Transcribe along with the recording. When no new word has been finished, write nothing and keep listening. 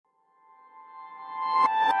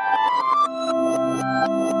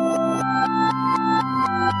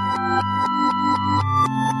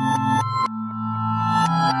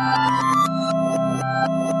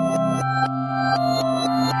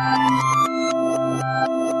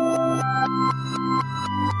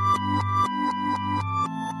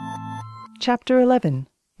Chapter 11.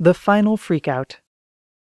 The Final Freakout.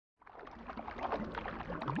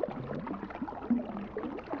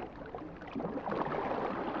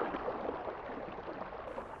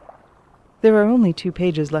 There are only 2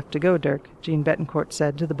 pages left to go, Dirk, Jeanne Betancourt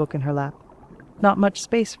said to the book in her lap. Not much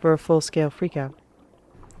space for a full-scale freakout.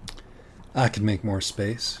 I could make more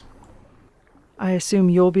space. I assume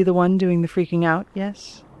you'll be the one doing the freaking out,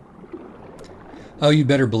 yes? Oh, you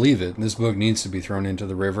better believe it. This book needs to be thrown into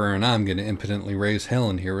the river, and I'm going to impotently raise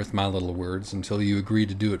hell in here with my little words until you agree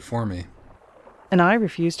to do it for me. And I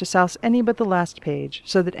refuse to souse any but the last page,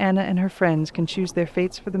 so that Anna and her friends can choose their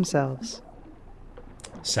fates for themselves.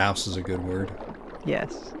 Souse is a good word.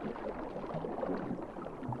 Yes.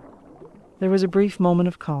 There was a brief moment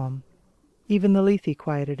of calm. Even the Lethe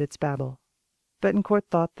quieted its babble. Betancourt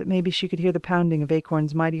thought that maybe she could hear the pounding of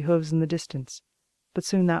Acorn's mighty hooves in the distance, but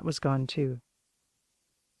soon that was gone too.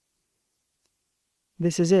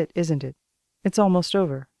 This is it, isn't it? It's almost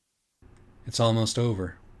over. It's almost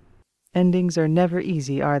over. Endings are never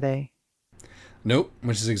easy, are they? Nope,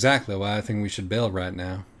 which is exactly why I think we should bail right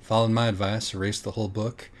now. Follow my advice, erase the whole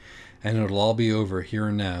book, and it'll all be over here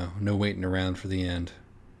and now. No waiting around for the end.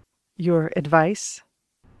 Your advice?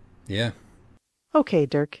 Yeah. Okay,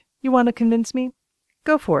 Dirk. You want to convince me?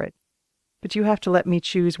 Go for it. But you have to let me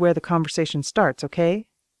choose where the conversation starts, okay?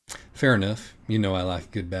 Fair enough. You know I like a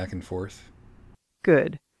good back and forth.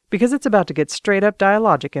 Good. Because it's about to get straight-up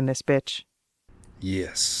dialogic in this bitch.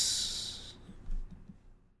 Yes.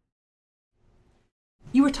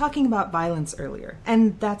 You were talking about violence earlier,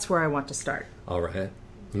 and that's where I want to start. All right.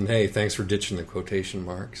 And hey, thanks for ditching the quotation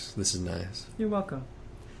marks. This is nice. You're welcome.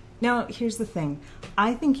 Now, here's the thing.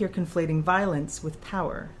 I think you're conflating violence with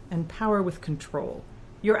power, and power with control.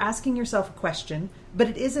 You're asking yourself a question, but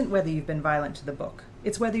it isn't whether you've been violent to the book.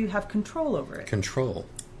 It's whether you have control over it. Control?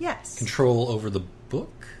 Yes. Control over the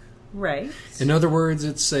book? Right. In other words,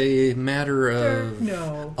 it's a matter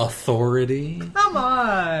of authority. Come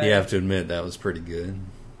on. You have to admit that was pretty good.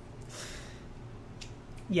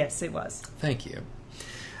 Yes, it was. Thank you.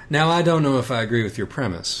 Now, I don't know if I agree with your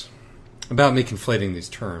premise about me conflating these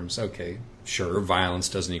terms. Okay, sure, violence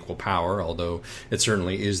doesn't equal power, although it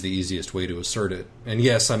certainly is the easiest way to assert it. And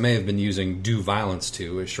yes, I may have been using do violence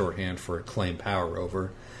to as shorthand for claim power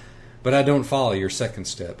over. But I don't follow your second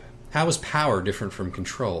step. How is power different from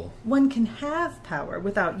control? One can have power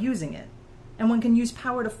without using it. And one can use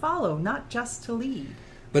power to follow, not just to lead.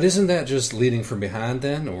 But isn't that just leading from behind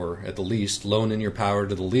then? Or, at the least, loaning your power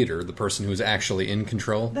to the leader, the person who's actually in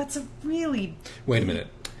control? That's a really... Wait a minute.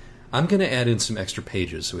 I'm going to add in some extra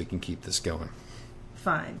pages so we can keep this going.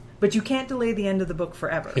 Fine. But you can't delay the end of the book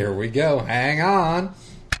forever. Here we go. Hang on.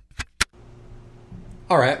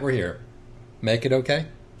 All right, we're here. Make it okay?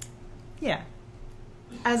 Yeah.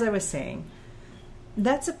 As I was saying,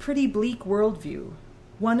 that's a pretty bleak worldview.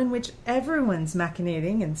 One in which everyone's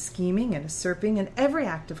machinating and scheming and usurping, and every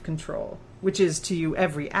act of control, which is to you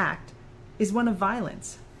every act, is one of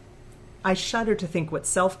violence. I shudder to think what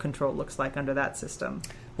self-control looks like under that system.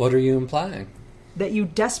 What are you implying? That you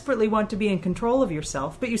desperately want to be in control of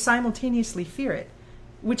yourself, but you simultaneously fear it,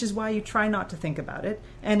 which is why you try not to think about it,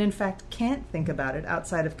 and in fact can't think about it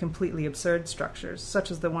outside of completely absurd structures,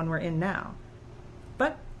 such as the one we're in now.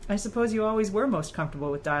 But I suppose you always were most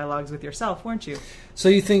comfortable with dialogues with yourself, weren't you? So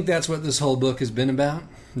you think that's what this whole book has been about?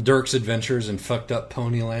 Dirk's Adventures in Fucked Up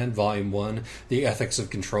Ponyland, Volume 1, The Ethics of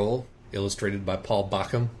Control, illustrated by Paul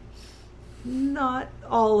Bachem? Not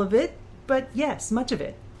all of it, but yes, much of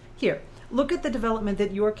it. Here, look at the development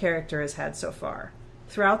that your character has had so far.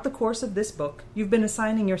 Throughout the course of this book, you've been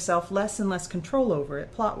assigning yourself less and less control over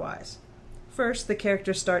it plot-wise. First, the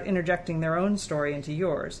characters start interjecting their own story into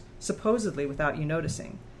yours, supposedly without you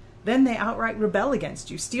noticing. Then they outright rebel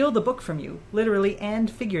against you, steal the book from you, literally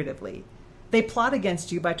and figuratively. They plot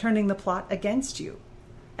against you by turning the plot against you.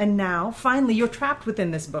 And now, finally, you're trapped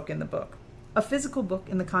within this book in the book. A physical book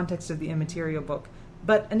in the context of the immaterial book,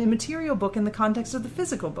 but an immaterial book in the context of the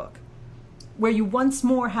physical book, where you once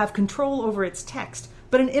more have control over its text,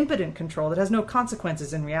 but an impotent control that has no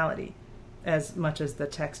consequences in reality, as much as the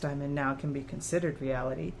text I'm in now can be considered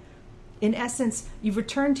reality. In essence, you've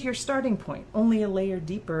returned to your starting point, only a layer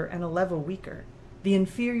deeper and a level weaker. The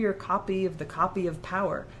inferior copy of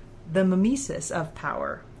power, the mimesis of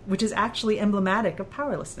power, which is actually emblematic of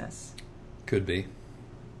powerlessness. Could be.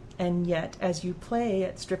 And yet, as you play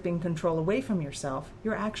at stripping control away from yourself,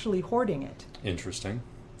 you're actually hoarding it. Interesting.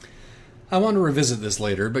 I want to revisit this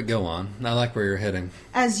later, but go on. I like where you're heading.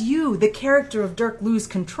 As you, the character of Dirk, lose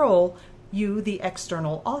control, you, the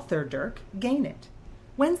external author Dirk, gain it.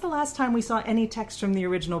 When's the last time we saw any text from the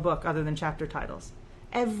original book other than chapter titles?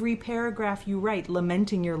 Every paragraph you write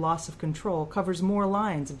lamenting your loss of control covers more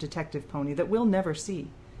lines of Detective Pony that we'll never see.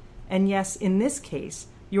 And yes, in this case,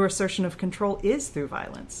 your assertion of control is through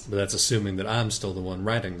violence. But that's assuming that I'm still the one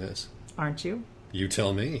writing this. Aren't you? You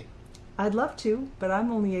tell me. I'd love to, but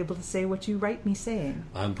I'm only able to say what you write me saying.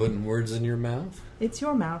 I'm putting words in your mouth? It's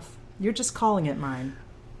your mouth. You're just calling it mine.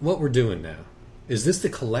 What we're doing now, is this the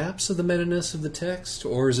collapse of the meta-ness of the text,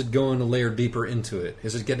 or is it going a layer deeper into it?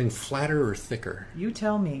 Is it getting flatter or thicker? You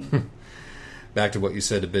tell me. Back to what you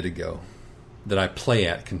said a bit ago, that I play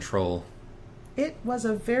at control. It was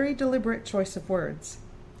a very deliberate choice of words.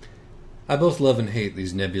 I both love and hate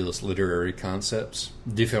these nebulous literary concepts.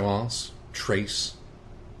 Différence, trace,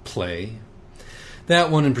 play. That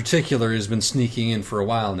one in particular has been sneaking in for a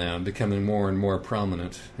while now and becoming more and more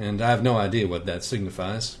prominent, and I have no idea what that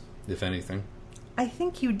signifies, if anything. I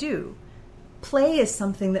think you do. Play is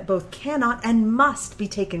something that both cannot and must be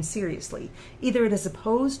taken seriously. Either it is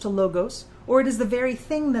opposed to logos, or it is the very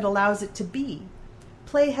thing that allows it to be.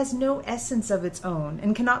 Play has no essence of its own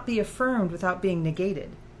and cannot be affirmed without being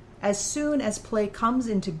negated. As soon as play comes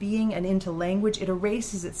into being and into language, it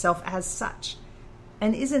erases itself as such.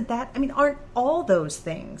 And aren't all those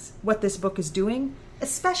things what this book is doing?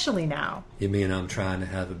 Especially now. You mean I'm trying to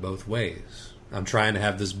have it both ways? I'm trying to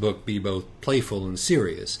have this book be both playful and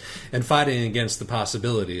serious, and fighting against the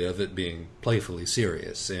possibility of it being playfully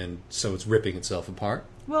serious, and so it's ripping itself apart?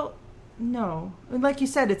 Well, no. Like you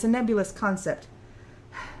said, it's a nebulous concept.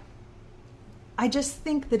 I just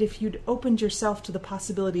think that if you'd opened yourself to the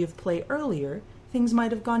possibility of play earlier, things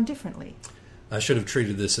might have gone differently. I should have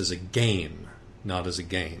treated this as a game, not as a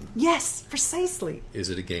game. Yes, precisely. Is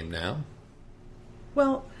it a game now?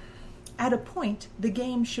 Well, at a point, the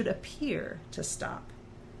game should appear to stop.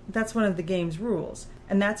 That's one of the game's rules,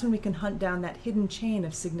 and that's when we can hunt down that hidden chain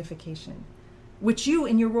of signification, which you,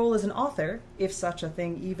 in your role as an author, if such a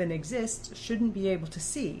thing even exists, shouldn't be able to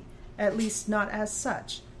see, at least not as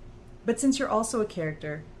such. But since you're also a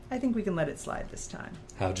character, I think we can let it slide this time.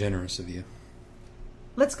 How generous of you.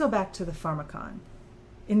 Let's go back to the Pharmacon.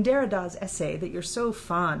 In Derrida's essay that you're so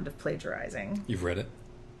fond of plagiarizing... You've read it?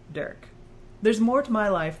 Dirk. There's more to my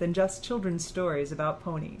life than just children's stories about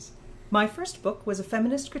ponies. My first book was a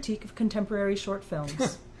feminist critique of contemporary short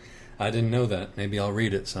films. I didn't know that. Maybe I'll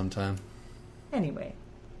read it sometime. Anyway,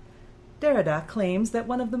 Derrida claims that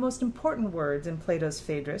one of the most important words in Plato's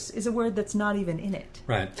Phaedrus is a word that's not even in it.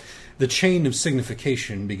 Right. The chain of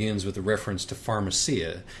signification begins with a reference to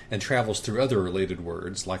pharmacia and travels through other related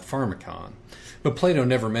words like pharmacon. But Plato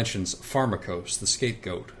never mentions pharmakos, the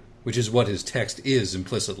scapegoat, which is what his text is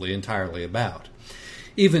implicitly entirely about.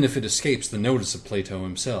 Even if it escapes the notice of Plato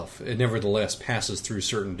himself, it nevertheless passes through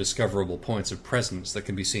certain discoverable points of presence that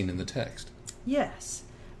can be seen in the text. Yes,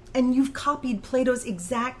 and you've copied Plato's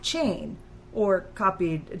exact chain, or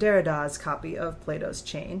copied Derrida's copy of Plato's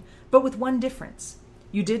chain, but with one difference.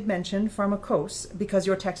 You did mention pharmakos because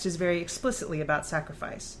your text is very explicitly about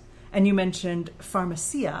sacrifice. And you mentioned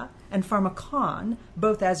pharmacia and pharmakon,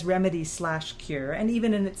 both as remedy/cure, and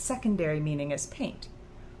even in its secondary meaning as paint.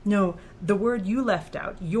 No, the word you left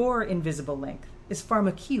out, your invisible length, is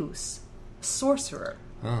pharmakius, sorcerer.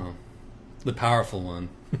 Oh, the powerful one,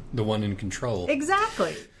 the one in control.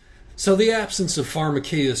 Exactly. So the absence of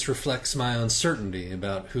pharmakius reflects my uncertainty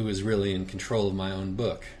about who is really in control of my own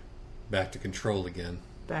book. Back to control again.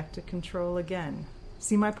 Back to control again.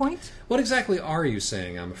 See my point? What exactly are you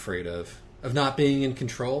saying I'm afraid of? Of not being in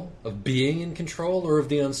control? Of being in control? Or of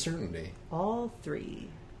the uncertainty? All three.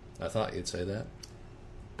 I thought you'd say that.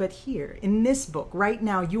 But here, in this book, right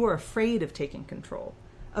now, you are afraid of taking control,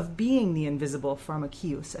 of being the invisible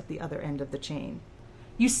pharmakius at the other end of the chain.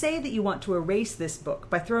 You say that you want to erase this book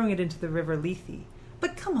by throwing it into the river Lethe.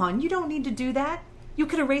 But come on, you don't need to do that. You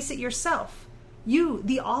could erase it yourself. You,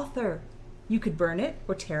 the author. You could burn it,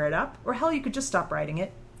 or tear it up, or hell, you could just stop writing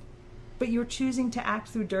it. But you're choosing to act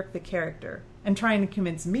through Dirk the character, and trying to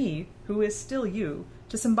convince me, who is still you,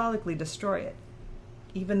 to symbolically destroy it.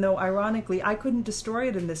 Even though, ironically, I couldn't destroy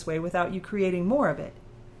it in this way without you creating more of it.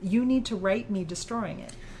 You need to write me destroying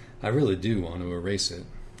it. I really do want to erase it.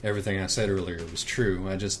 Everything I said earlier was true.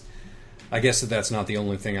 I guess that's not the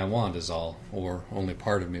only thing I want is all, or only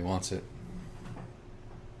part of me wants it.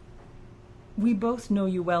 We both know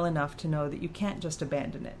you well enough to know that you can't just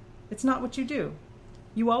abandon it. It's not what you do.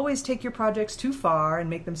 You always take your projects too far and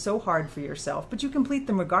make them so hard for yourself, but you complete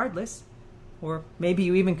them regardless. Or maybe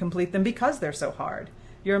you even complete them because they're so hard.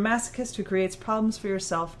 You're a masochist who creates problems for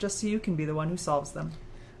yourself just so you can be the one who solves them.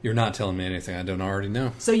 You're not telling me anything I don't already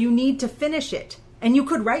know. So you need to finish it. And you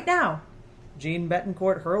could right now. Jeanne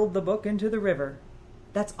Betancourt hurled the book into the river.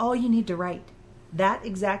 That's all you need to write. That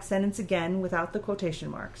exact sentence again without the quotation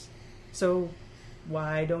marks. So,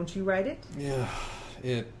 why don't you write it? Yeah,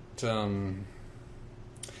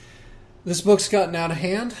 this book's gotten out of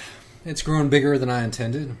hand. It's grown bigger than I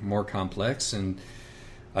intended, more complex, and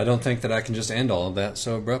I don't think that I can just end all of that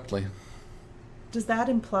so abruptly. Does that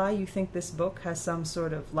imply you think this book has some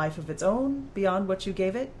sort of life of its own beyond what you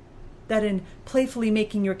gave it? That in playfully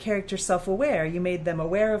making your characters self-aware, you made them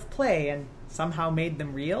aware of play and somehow made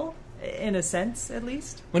them real? In a sense, at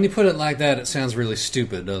least? When you put it like that, it sounds really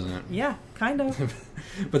stupid, doesn't it? Yeah, kind of.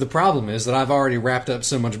 But the problem is that I've already wrapped up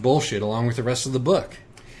so much bullshit along with the rest of the book.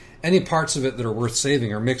 Any parts of it that are worth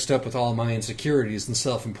saving are mixed up with all my insecurities and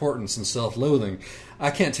self-importance and self-loathing.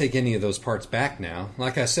 I can't take any of those parts back now.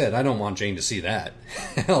 Like I said, I don't want Jane to see that.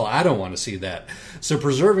 Hell, I don't want to see that. So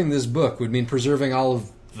preserving this book would mean preserving all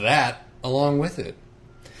of that along with it.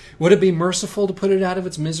 Would it be merciful to put it out of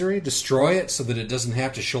its misery, destroy it so that it doesn't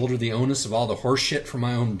have to shoulder the onus of all the horse shit from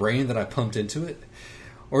my own brain that I pumped into it?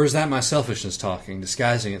 Or is that my selfishness talking,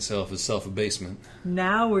 disguising itself as self-abasement?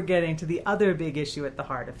 Now we're getting to the other big issue at the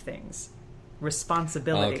heart of things.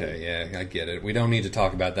 Responsibility. Okay, yeah, I get it. We don't need to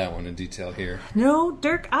talk about that one in detail here. No,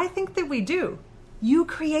 Dirk, I think that we do. You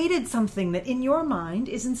created something that in your mind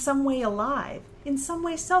is in some way alive, in some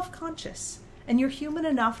way self-conscious. And you're human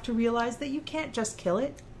enough to realize that you can't just kill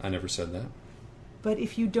it. I never said that. But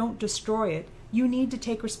if you don't destroy it, you need to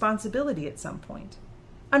take responsibility at some point.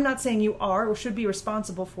 I'm not saying you are or should be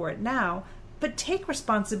responsible for it now, but take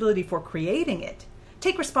responsibility for creating it.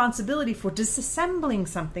 Take responsibility for disassembling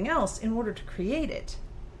something else in order to create it.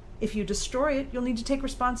 If you destroy it, you'll need to take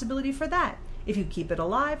responsibility for that. If you keep it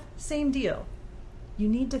alive, same deal. You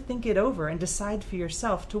need to think it over and decide for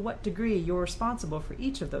yourself to what degree you're responsible for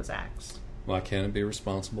each of those acts. Why can't it be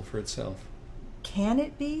responsible for itself? Can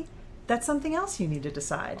it be? That's something else you need to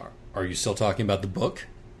decide. Are you still talking about the book?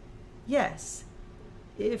 Yes.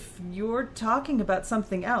 If you're talking about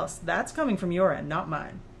something else, that's coming from your end, not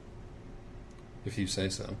mine. If you say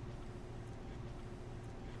so.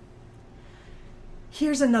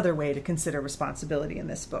 Here's another way to consider responsibility in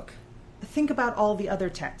this book. Think about all the other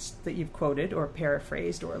texts that you've quoted or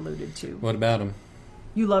paraphrased or alluded to. What about them?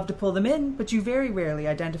 You love to pull them in, but you very rarely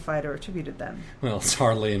identified or attributed them. Well, it's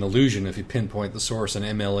hardly an illusion if you pinpoint the source in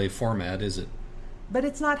MLA format, is it? But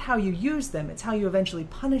it's not how you use them, it's how you eventually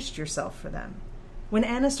punished yourself for them. When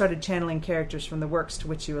Anna started channeling characters from the works to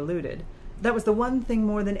which you alluded, that was the one thing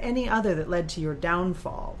more than any other that led to your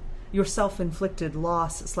downfall, your self-inflicted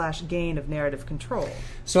loss/gain of narrative control.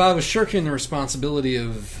 So I was shirking the responsibility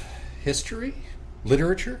of history,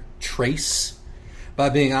 literature, trace, by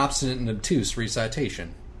being obstinate and obtuse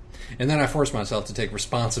recitation. And then I forced myself to take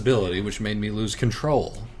responsibility, which made me lose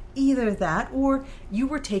control. Either that, or you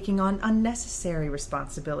were taking on unnecessary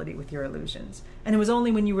responsibility with your illusions. And it was only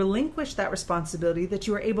when you relinquished that responsibility that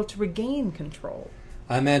you were able to regain control.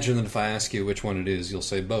 I imagine that if I ask you which one it is, you'll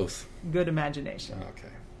say both. Good imagination.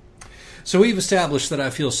 Okay. So we've established that I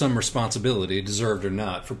feel some responsibility, deserved or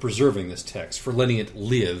not, for preserving this text, for letting it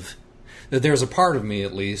live. That there's a part of me,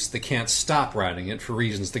 at least, that can't stop writing it for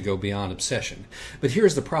reasons that go beyond obsession. But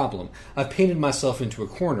here's the problem. I've painted myself into a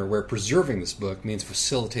corner where preserving this book means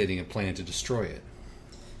facilitating a plan to destroy it.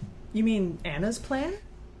 You mean Anna's plan?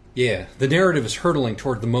 Yeah, the narrative is hurtling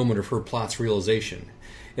toward the moment of her plot's realization.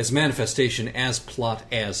 Its manifestation as plot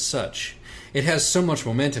as such. It has so much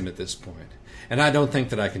momentum at this point, and I don't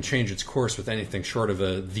think that I can change its course with anything short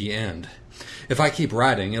of the end. If I keep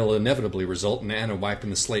writing, it'll inevitably result in Anna wiping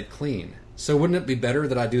the slate clean. So wouldn't it be better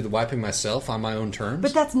that I do the wiping myself on my own terms?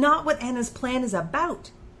 But that's not what Anna's plan is about.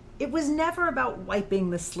 It was never about wiping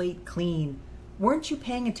the slate clean. Weren't you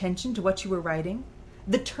paying attention to what you were writing?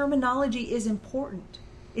 The terminology is important.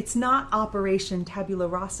 It's not Operation Tabula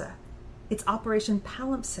Rasa. It's Operation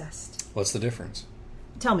Palimpsest. What's the difference?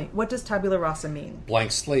 Tell me, what does tabula rasa mean?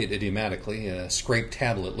 Blank slate, idiomatically, a scraped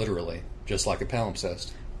tablet, literally, just like a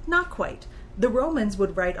palimpsest. Not quite. The Romans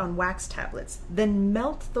would write on wax tablets, then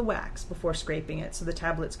melt the wax before scraping it so the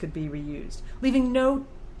tablets could be reused, leaving no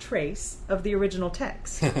trace of the original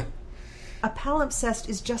text. A palimpsest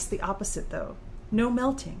is just the opposite, though. No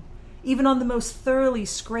melting. Even on the most thoroughly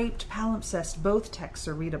scraped palimpsest, both texts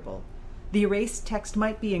are readable. The erased text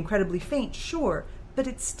might be incredibly faint, sure, but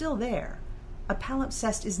it's still there. A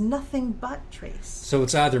palimpsest is nothing but trace. So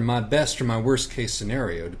it's either my best or my worst case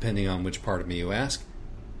scenario, depending on which part of me you ask.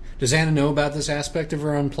 Does Anna know about this aspect of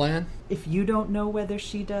her own plan? If you don't know whether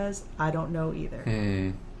she does, I don't know either.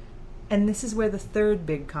 And this is where the third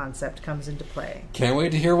big concept comes into play. Can't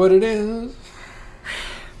wait to hear what it is.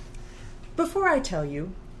 Before I tell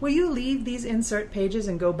you, will you leave these insert pages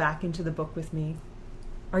and go back into the book with me?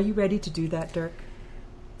 Are you ready to do that, Dirk?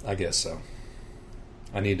 I guess so.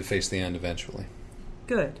 I need to face the end eventually.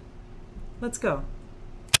 Good. Let's go.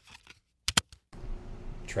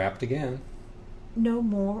 Trapped again. No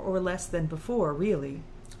more or less than before, really.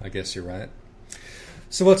 I guess you're right.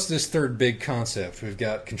 So what's this third big concept? We've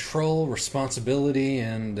got control, responsibility,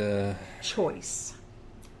 and... Choice.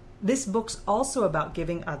 This book's also about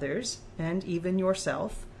giving others, and even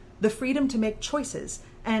yourself, the freedom to make choices,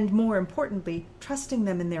 and more importantly, trusting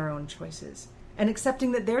them in their own choices, and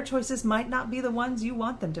accepting that their choices might not be the ones you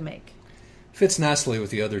want them to make. Fits nicely with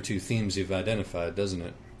the other two themes you've identified, doesn't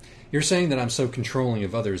it? You're saying that I'm so controlling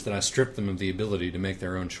of others that I strip them of the ability to make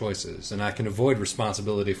their own choices, and I can avoid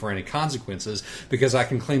responsibility for any consequences because I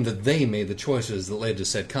can claim that they made the choices that led to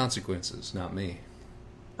said consequences, not me.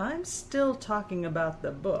 I'm still talking about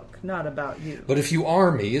the book, not about you. But if you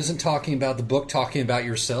are me, isn't talking about the book talking about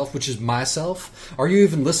yourself, which is myself? Are you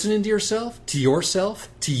even listening to yourself? To yourself?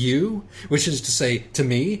 To you? Which is to say, to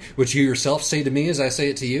me, which you yourself say to me as I say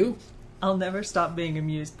it to you? I'll never stop being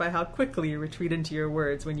amused by how quickly you retreat into your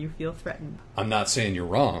words when you feel threatened. I'm not saying you're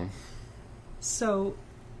wrong. So,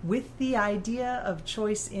 with the idea of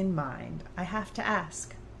choice in mind, I have to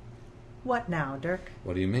ask, what now, Dirk?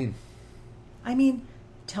 What do you mean? I mean,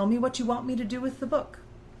 tell me what you want me to do with the book.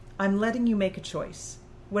 I'm letting you make a choice.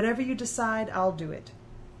 Whatever you decide, I'll do it.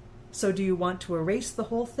 So do you want to erase the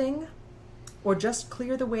whole thing? Or just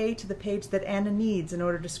clear the way to the page that Anna needs in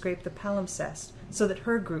order to scrape the palimpsest, so that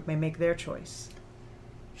her group may make their choice?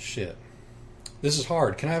 Shit. This is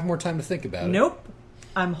hard. Can I have more time to think about it? Nope.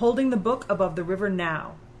 I'm holding the book above the river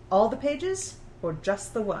now. All the pages, or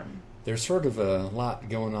just the one? There's sort of a lot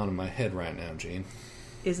going on in my head right now, Jeanne.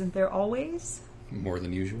 Isn't there always? More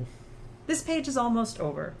than usual. This page is almost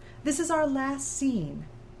over. This is our last scene.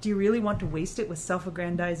 Do you really want to waste it with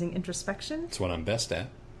self-aggrandizing introspection? It's what I'm best at.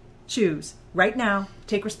 Choose. Right now.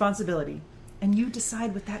 Take responsibility. And you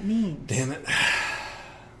decide what that means. Damn it.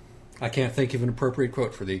 I can't think of an appropriate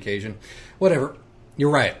quote for the occasion. Whatever.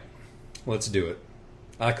 You're right. Let's do it.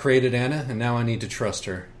 I created Anna, and now I need to trust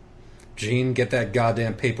her. Jeanne, get that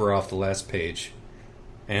goddamn paper off the last page.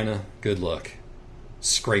 Anna, good luck.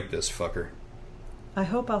 Scrape this fucker. I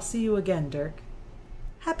hope I'll see you again, Dirk.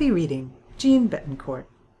 Happy reading. Jeanne Betancourt.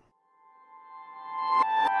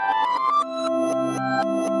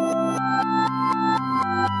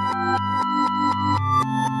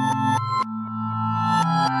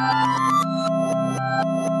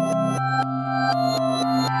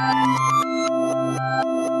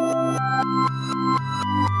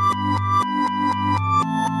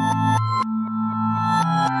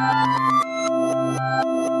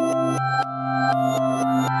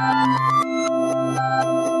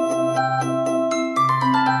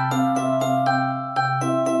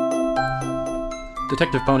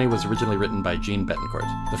 Detective Pony was originally written by Jeanne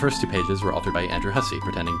Betancourt. The first 2 pages were authored by Andrew Hussey,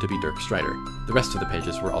 pretending to be Dirk Strider. The rest of the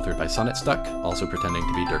pages were authored by Sonnet Stuck, also pretending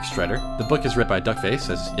to be Dirk Strider. The book is read by Duckface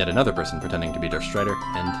as yet another person pretending to be Dirk Strider,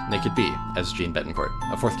 and Naked Bee as Jeanne Betancourt,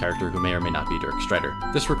 a 4th character who may or may not be Dirk Strider.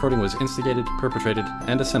 This recording was instigated, perpetrated,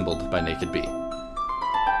 and assembled by Naked Bee.